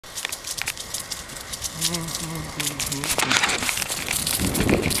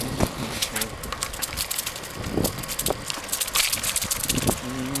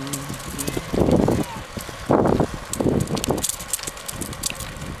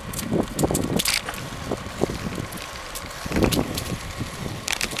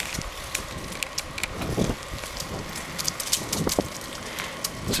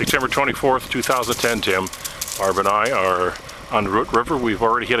September 24th, 2010, Tim. Barb and I are on the Root River. We've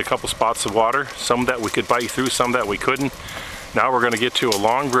already hit a couple spots of water, some that we could bite through, some that we couldn't. Now we're going to get to a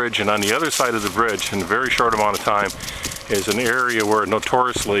long bridge, and on the other side of the bridge, in a very short amount of time, is an area where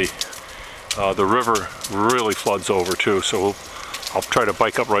notoriously the river really floods over too. So I'll try to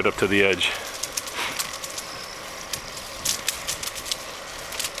bike up right up to the edge.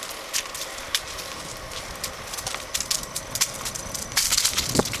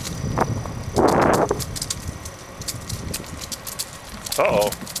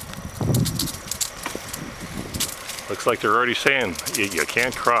 Uh-oh. Looks like they're already saying you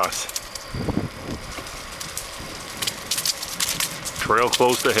can't cross. Trail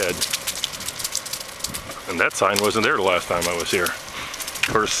closed ahead. And that sign wasn't there the last time I was here. Of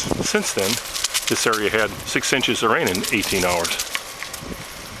course, since then, this area had 6 inches of rain in 18 hours.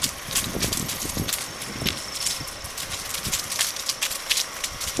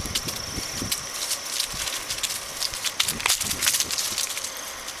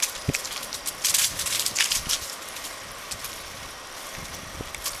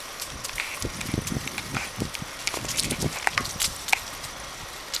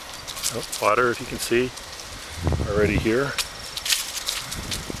 Water, if you can see, already here.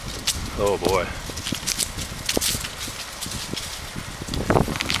 Oh boy.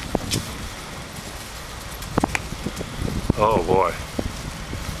 Oh boy.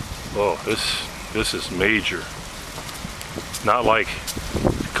 Oh, this is major. Not like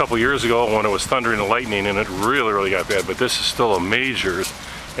a couple years ago when it was thundering and lightning and it really got bad, but this is still a major,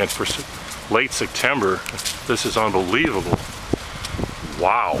 and for late September, this is unbelievable.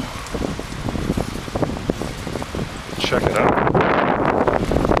 Wow. Check it out.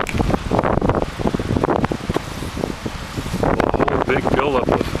 A whole big buildup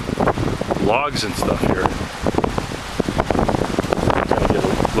of logs and stuff here. Kind of get a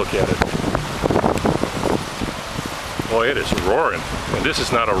look at it. Boy, it is roaring. And this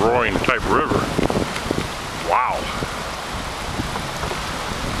is not a roaring type river. Wow.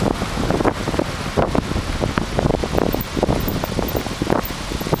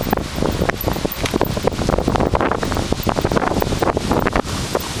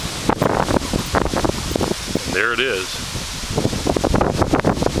 There it is.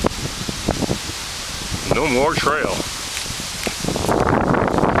 No more trail.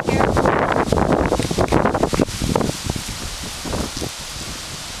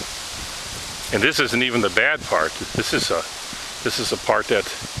 And this isn't even the bad part. This is a part that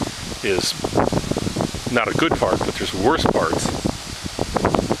is not a good part, but there's worse parts.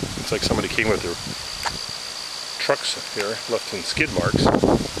 It's like somebody came with their trucks here, left in skid marks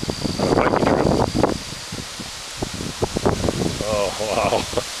on a biking trail. Oh, wow.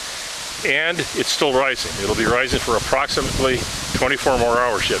 And it's still rising. It'll be rising for approximately 24 more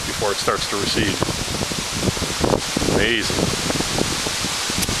hours yet before it starts to recede. Amazing.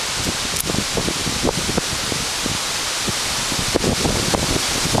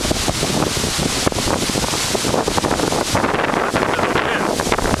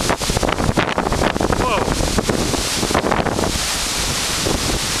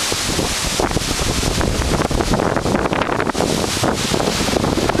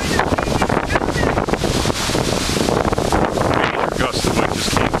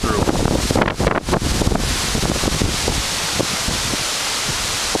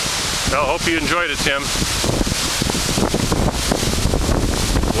 Well, hope you enjoyed it, Tim.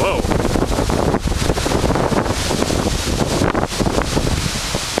 Whoa.